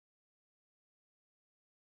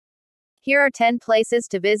Here are 10 places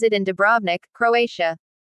to visit in Dubrovnik, Croatia.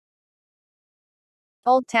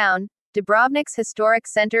 Old Town. Dubrovnik's historic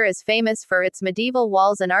center is famous for its medieval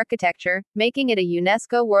walls and architecture, making it a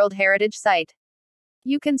UNESCO World Heritage Site.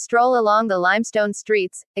 You can stroll along the limestone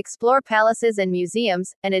streets, explore palaces and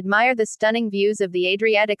museums, and admire the stunning views of the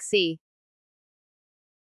Adriatic Sea.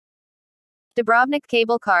 Dubrovnik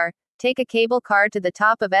Cable Car. Take a cable car to the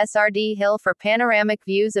top of SRD Hill for panoramic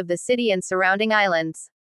views of the city and surrounding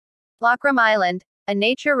islands. Lokrum Island, a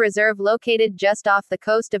nature reserve located just off the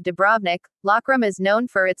coast of Dubrovnik, Lokrum is known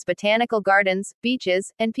for its botanical gardens,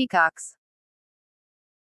 beaches, and peacocks.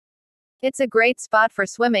 It's a great spot for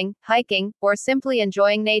swimming, hiking, or simply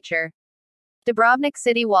enjoying nature. Dubrovnik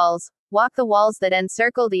City Walls. Walk the walls that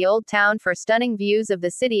encircle the old town for stunning views of the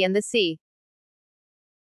city and the sea.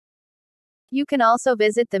 You can also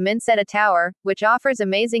visit the Minseta Tower, which offers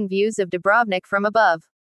amazing views of Dubrovnik from above.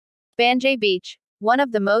 Banje Beach. One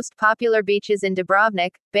of the most popular beaches in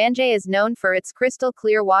Dubrovnik, Banje is known for its crystal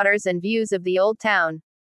clear waters and views of the old town.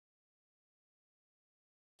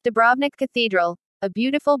 Dubrovnik Cathedral. A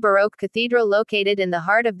beautiful Baroque cathedral located in the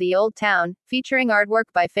heart of the old town, featuring artwork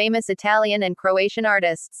by famous Italian and Croatian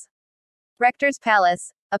artists. Rector's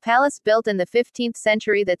Palace. A palace built in the 15th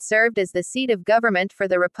century that served as the seat of government for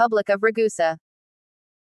the Republic of Ragusa.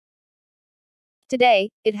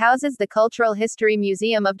 Today, it houses the Cultural History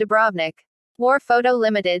Museum of Dubrovnik. War Photo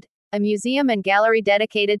Limited, a museum and gallery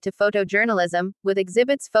dedicated to photojournalism, with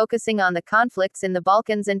exhibits focusing on the conflicts in the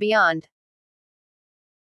Balkans and beyond.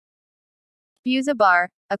 Buza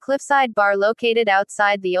Bar, a cliffside bar located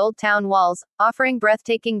outside the old town walls, offering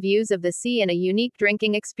breathtaking views of the sea and a unique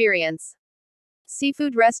drinking experience.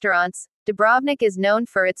 Seafood restaurants. Dubrovnik is known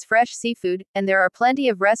for its fresh seafood, and there are plenty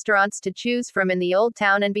of restaurants to choose from in the old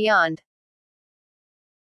town and beyond.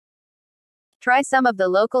 Try some of the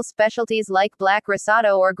local specialties like black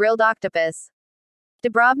risotto or grilled octopus.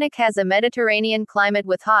 Dubrovnik has a Mediterranean climate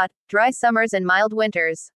with hot, dry summers and mild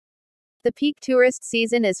winters. The peak tourist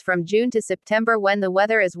season is from June to September when the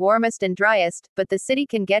weather is warmest and driest, but the city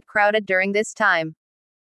can get crowded during this time.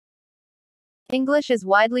 English is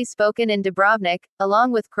widely spoken in Dubrovnik,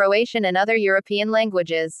 along with Croatian and other European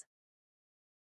languages.